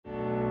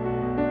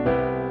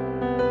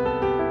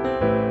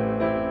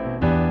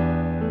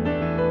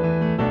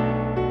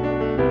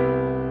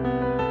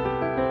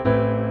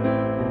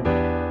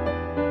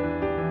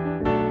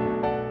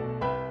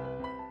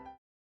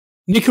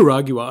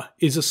Nicaragua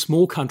is a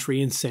small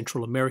country in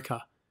Central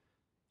America.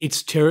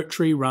 Its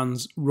territory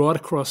runs right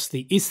across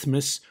the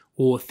isthmus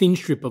or thin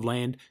strip of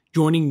land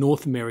joining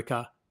North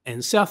America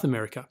and South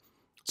America.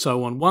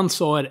 So on one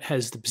side it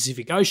has the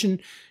Pacific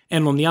Ocean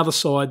and on the other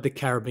side the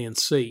Caribbean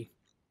Sea.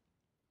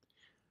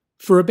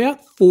 For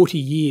about 40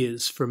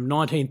 years, from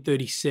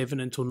 1937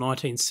 until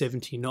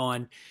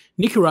 1979,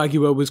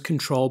 Nicaragua was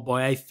controlled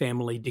by a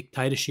family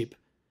dictatorship.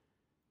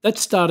 That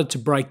started to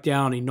break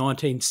down in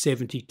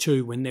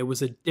 1972 when there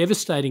was a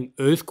devastating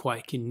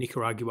earthquake in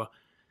Nicaragua.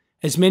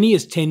 As many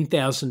as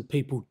 10,000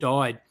 people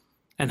died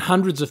and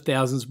hundreds of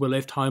thousands were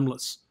left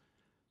homeless.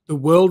 The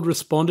world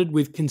responded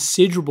with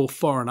considerable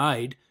foreign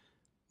aid,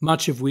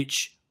 much of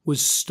which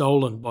was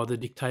stolen by the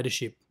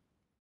dictatorship.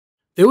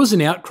 There was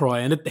an outcry,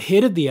 and at the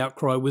head of the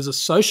outcry was a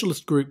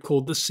socialist group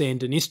called the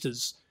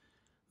Sandinistas.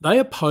 They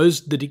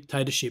opposed the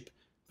dictatorship,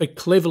 but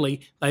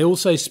cleverly they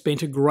also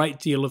spent a great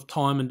deal of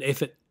time and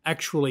effort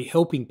actually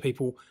helping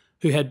people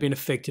who had been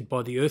affected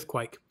by the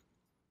earthquake.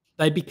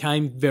 They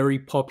became very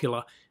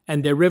popular,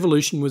 and their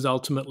revolution was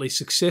ultimately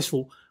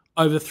successful,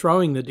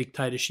 overthrowing the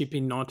dictatorship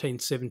in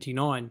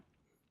 1979.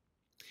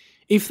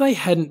 If they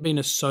hadn't been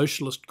a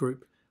socialist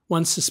group,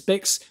 one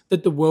suspects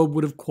that the world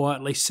would have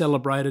quietly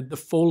celebrated the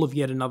fall of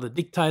yet another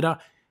dictator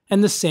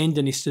and the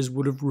Sandinistas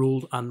would have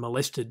ruled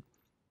unmolested.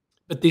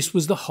 But this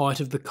was the height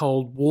of the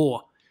Cold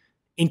War.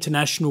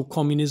 International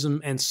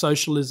communism and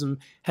socialism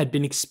had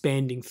been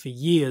expanding for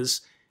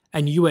years,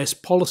 and US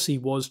policy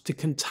was to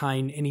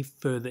contain any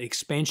further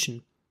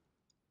expansion.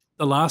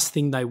 The last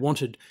thing they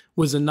wanted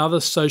was another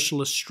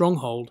socialist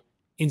stronghold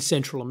in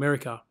Central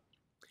America.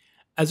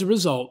 As a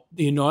result,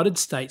 the United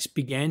States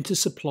began to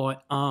supply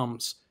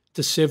arms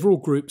to several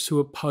groups who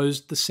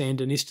opposed the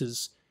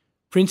Sandinistas,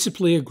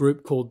 principally a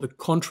group called the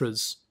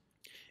Contras.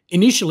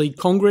 Initially,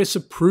 Congress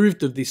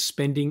approved of this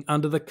spending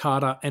under the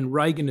Carter and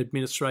Reagan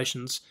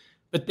administrations,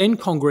 but then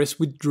Congress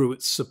withdrew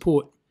its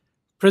support.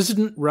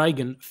 President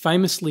Reagan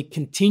famously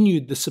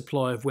continued the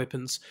supply of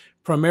weapons,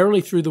 primarily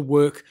through the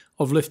work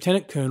of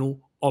Lieutenant Colonel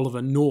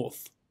Oliver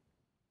North.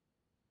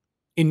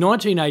 In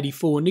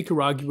 1984,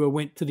 Nicaragua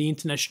went to the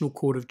International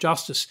Court of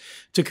Justice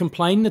to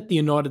complain that the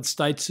United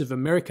States of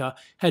America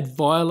had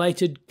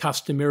violated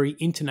customary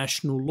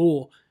international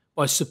law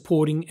by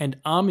supporting and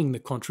arming the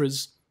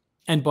Contras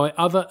and by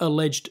other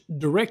alleged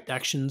direct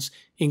actions,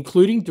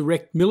 including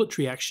direct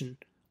military action,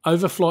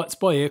 overflights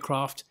by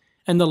aircraft,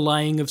 and the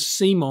laying of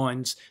sea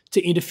mines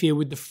to interfere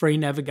with the free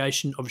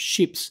navigation of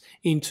ships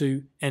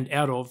into and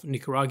out of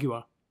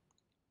Nicaragua.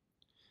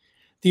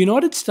 The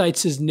United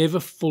States has never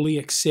fully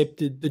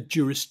accepted the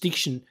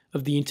jurisdiction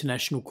of the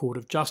International Court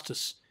of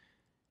Justice.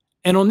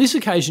 And on this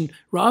occasion,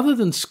 rather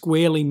than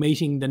squarely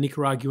meeting the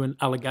Nicaraguan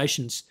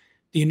allegations,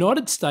 the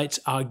United States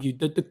argued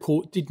that the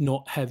court did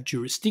not have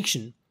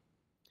jurisdiction.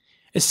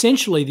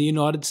 Essentially, the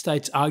United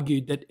States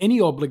argued that any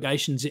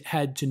obligations it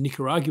had to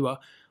Nicaragua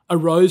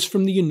arose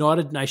from the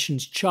United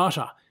Nations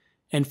Charter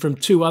and from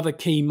two other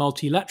key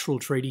multilateral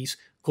treaties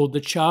called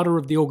the Charter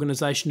of the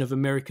Organization of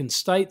American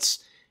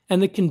States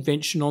and the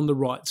Convention on the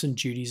Rights and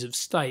Duties of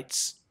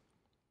States.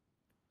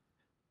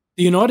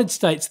 The United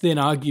States then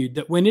argued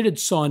that when it had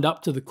signed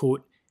up to the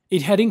court,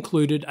 it had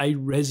included a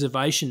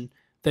reservation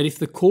that if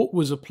the court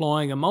was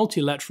applying a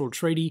multilateral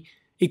treaty,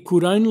 it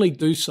could only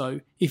do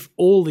so if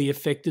all the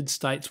affected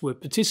states were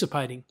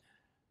participating.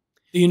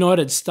 The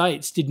United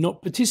States did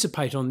not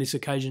participate on this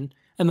occasion,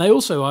 and they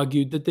also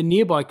argued that the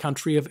nearby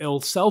country of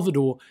El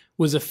Salvador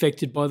was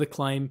affected by the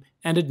claim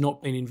and had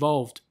not been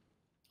involved.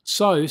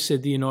 So,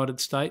 said the United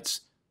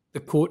States, the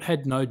court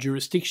had no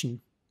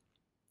jurisdiction.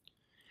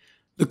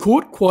 The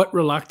court quite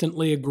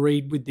reluctantly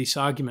agreed with this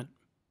argument.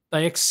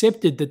 They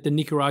accepted that the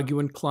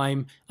Nicaraguan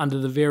claim under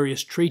the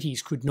various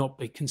treaties could not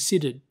be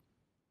considered.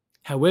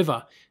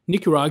 However,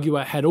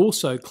 Nicaragua had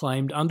also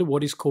claimed under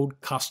what is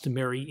called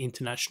customary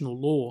international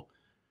law.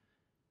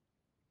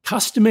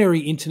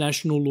 Customary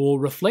international law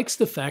reflects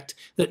the fact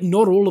that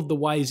not all of the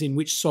ways in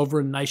which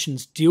sovereign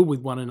nations deal with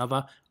one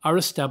another are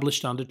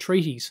established under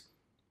treaties.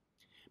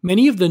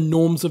 Many of the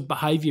norms of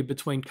behaviour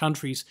between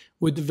countries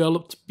were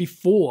developed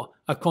before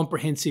a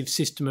comprehensive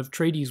system of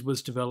treaties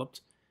was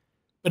developed.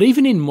 But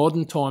even in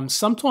modern times,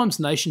 sometimes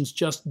nations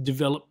just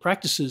develop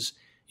practices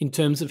in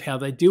terms of how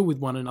they deal with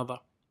one another.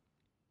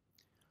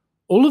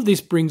 All of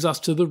this brings us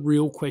to the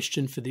real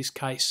question for this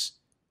case.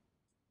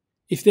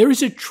 If there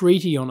is a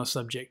treaty on a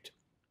subject,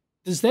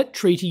 does that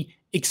treaty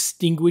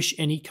extinguish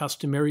any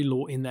customary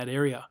law in that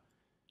area?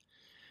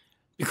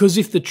 Because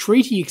if the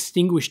treaty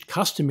extinguished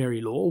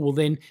customary law, well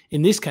then,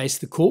 in this case,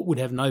 the court would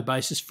have no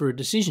basis for a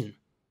decision.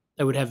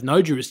 They would have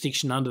no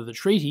jurisdiction under the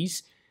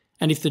treaties,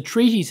 and if the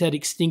treaties had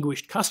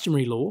extinguished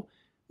customary law,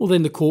 well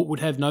then the court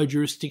would have no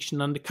jurisdiction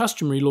under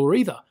customary law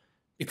either,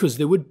 because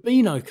there would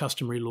be no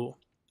customary law.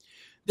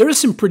 There are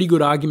some pretty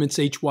good arguments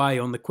each way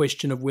on the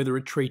question of whether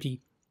a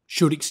treaty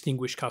should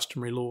extinguish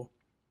customary law.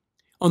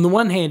 On the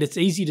one hand, it's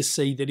easy to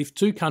see that if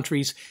two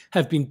countries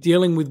have been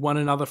dealing with one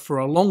another for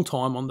a long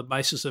time on the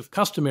basis of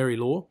customary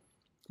law,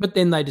 but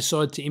then they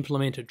decide to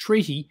implement a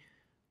treaty,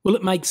 Well,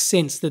 it makes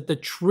sense that the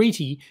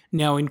treaty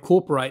now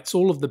incorporates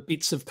all of the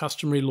bits of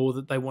customary law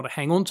that they want to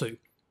hang on to.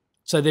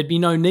 So there'd be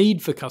no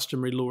need for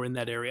customary law in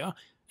that area,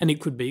 and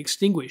it could be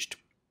extinguished.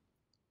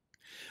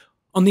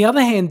 On the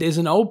other hand, there's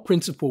an old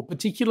principle,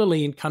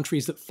 particularly in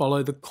countries that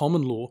follow the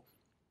common law,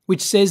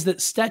 which says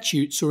that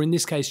statutes, or in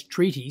this case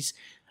treaties,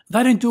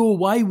 they don't do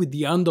away with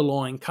the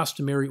underlying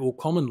customary or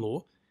common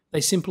law,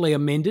 they simply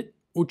amend it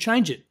or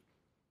change it.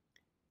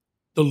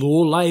 The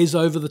law lays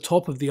over the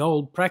top of the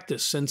old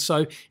practice, and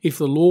so if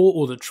the law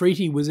or the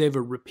treaty was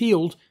ever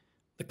repealed,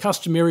 the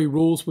customary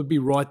rules would be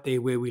right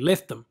there where we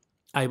left them,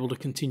 able to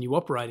continue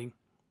operating.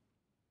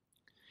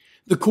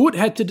 The court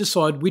had to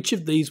decide which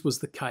of these was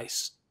the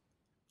case.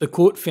 The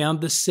court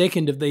found the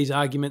second of these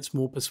arguments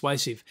more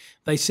persuasive.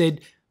 They said,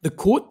 the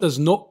court does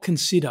not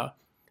consider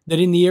that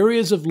in the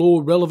areas of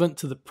law relevant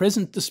to the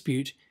present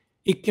dispute,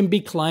 it can be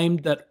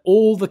claimed that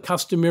all the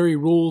customary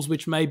rules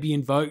which may be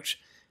invoked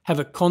have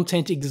a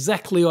content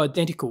exactly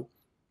identical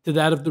to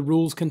that of the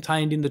rules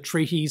contained in the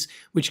treaties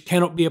which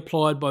cannot be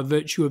applied by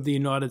virtue of the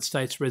United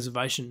States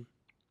reservation.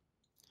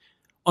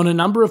 On a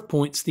number of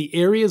points, the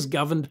areas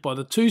governed by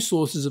the two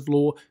sources of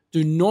law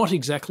do not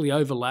exactly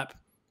overlap,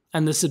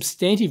 and the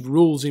substantive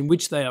rules in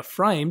which they are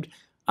framed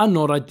are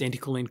not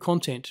identical in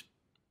content.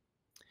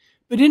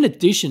 But in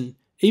addition,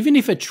 even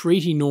if a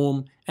treaty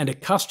norm and a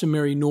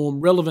customary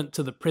norm relevant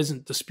to the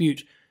present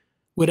dispute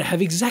were to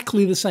have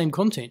exactly the same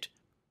content,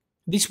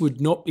 this would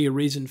not be a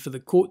reason for the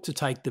court to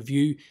take the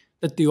view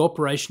that the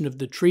operation of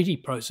the treaty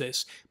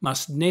process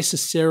must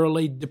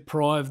necessarily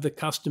deprive the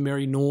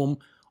customary norm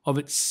of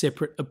its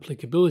separate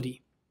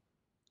applicability.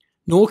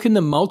 Nor can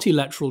the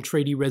multilateral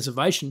treaty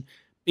reservation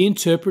be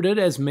interpreted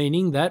as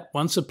meaning that,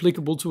 once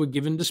applicable to a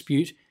given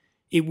dispute,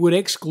 it would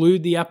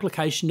exclude the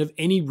application of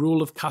any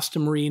rule of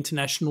customary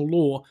international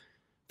law,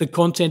 the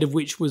content of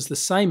which was the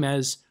same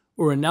as,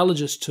 or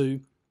analogous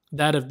to,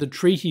 that of the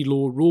treaty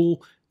law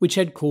rule which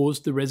had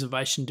caused the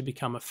reservation to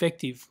become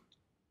effective.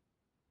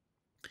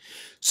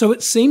 So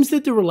it seems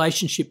that the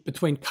relationship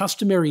between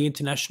customary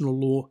international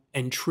law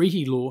and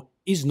treaty law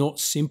is not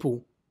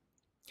simple.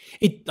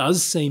 It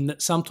does seem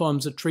that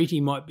sometimes a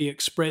treaty might be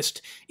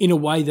expressed in a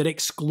way that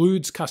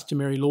excludes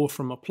customary law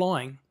from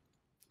applying,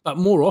 but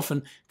more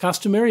often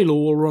customary law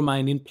will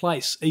remain in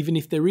place even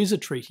if there is a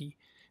treaty,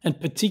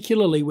 and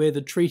particularly where the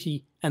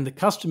treaty and the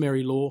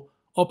customary law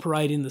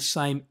operate in the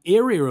same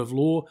area of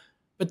law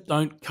but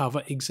don't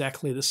cover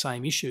exactly the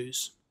same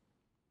issues.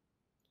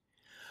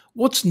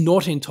 What's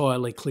not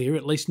entirely clear,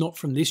 at least not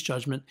from this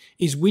judgment,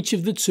 is which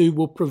of the two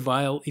will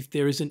prevail if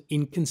there is an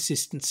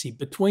inconsistency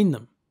between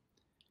them.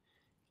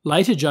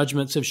 Later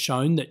judgments have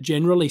shown that,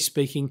 generally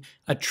speaking,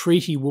 a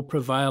treaty will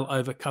prevail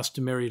over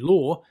customary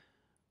law,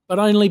 but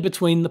only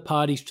between the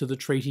parties to the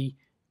treaty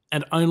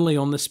and only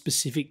on the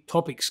specific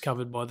topics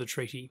covered by the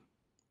treaty.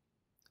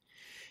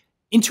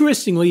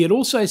 Interestingly, it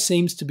also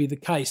seems to be the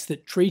case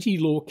that treaty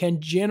law can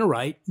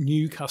generate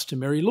new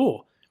customary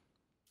law.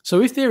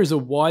 So if there is a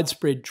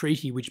widespread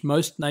treaty which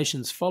most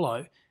nations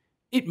follow,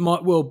 it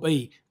might well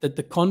be that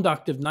the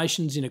conduct of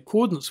nations in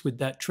accordance with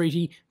that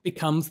treaty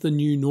becomes the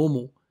new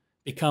normal,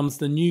 becomes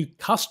the new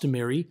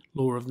customary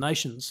law of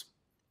nations.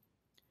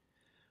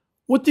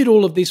 What did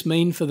all of this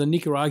mean for the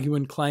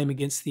Nicaraguan claim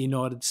against the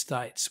United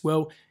States?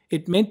 Well,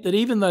 it meant that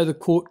even though the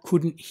court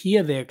couldn't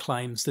hear their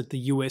claims that the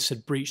US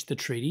had breached the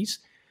treaties,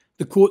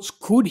 the courts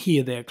could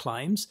hear their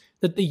claims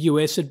that the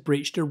US had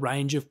breached a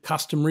range of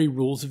customary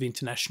rules of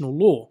international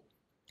law.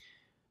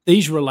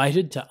 These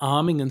related to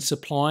arming and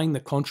supplying the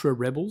Contra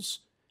rebels,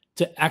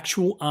 to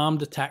actual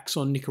armed attacks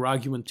on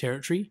Nicaraguan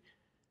territory,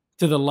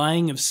 to the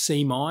laying of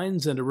sea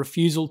mines and a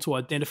refusal to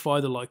identify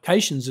the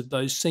locations of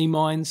those sea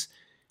mines,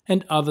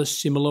 and other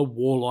similar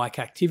warlike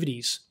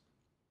activities.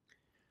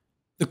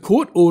 The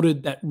court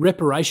ordered that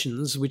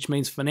reparations, which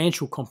means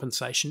financial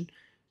compensation,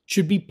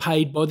 should be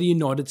paid by the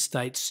United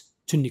States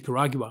to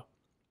Nicaragua.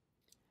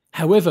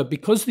 However,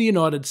 because the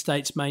United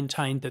States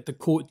maintained that the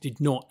court did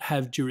not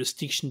have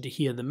jurisdiction to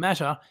hear the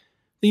matter,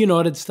 the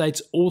United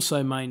States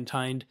also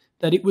maintained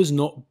that it was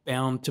not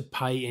bound to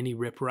pay any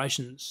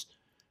reparations.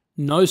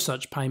 No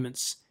such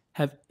payments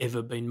have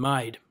ever been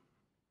made.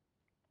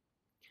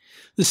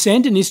 The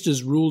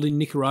Sandinistas ruled in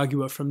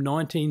Nicaragua from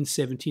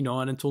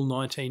 1979 until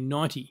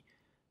 1990.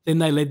 Then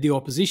they led the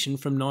opposition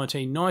from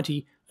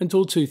 1990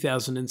 until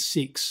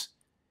 2006.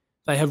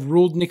 They have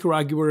ruled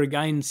Nicaragua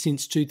again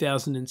since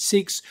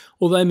 2006,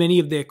 although many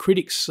of their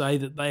critics say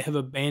that they have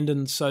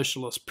abandoned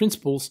socialist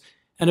principles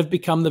and have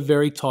become the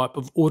very type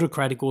of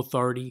autocratic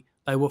authority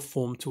they were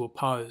formed to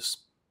oppose.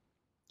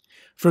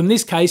 From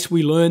this case,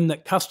 we learn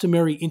that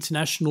customary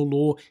international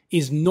law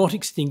is not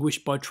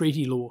extinguished by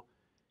treaty law,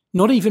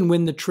 not even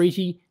when the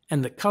treaty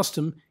and the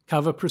custom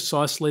cover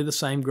precisely the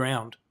same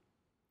ground.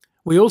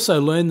 We also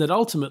learn that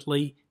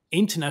ultimately,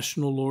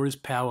 international law is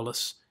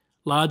powerless.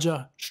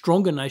 Larger,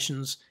 stronger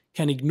nations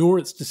can ignore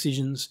its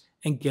decisions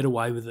and get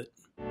away with it.